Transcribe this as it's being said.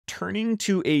turning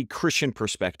to a Christian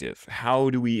perspective, how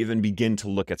do we even begin to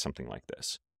look at something like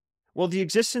this? Well, the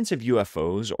existence of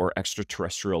UFOs or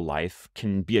extraterrestrial life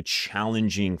can be a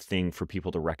challenging thing for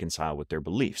people to reconcile with their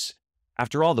beliefs.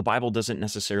 After all, the Bible doesn't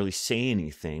necessarily say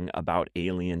anything about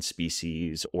alien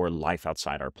species or life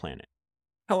outside our planet.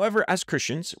 However, as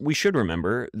Christians, we should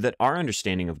remember that our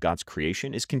understanding of God's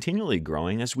creation is continually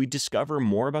growing as we discover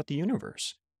more about the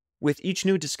universe. With each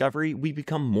new discovery, we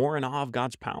become more in awe of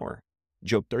God's power.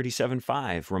 Job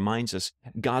 37:5 reminds us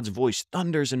God's voice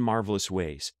thunders in marvelous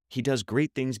ways. He does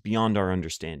great things beyond our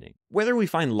understanding. Whether we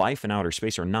find life in outer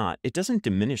space or not, it doesn't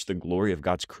diminish the glory of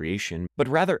God's creation, but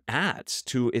rather adds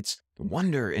to its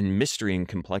wonder and mystery and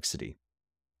complexity.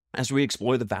 As we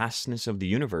explore the vastness of the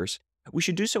universe, we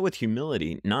should do so with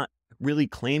humility, not really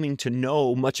claiming to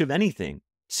know much of anything.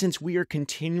 Since we are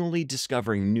continually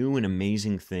discovering new and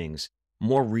amazing things,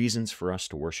 more reasons for us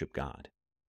to worship God.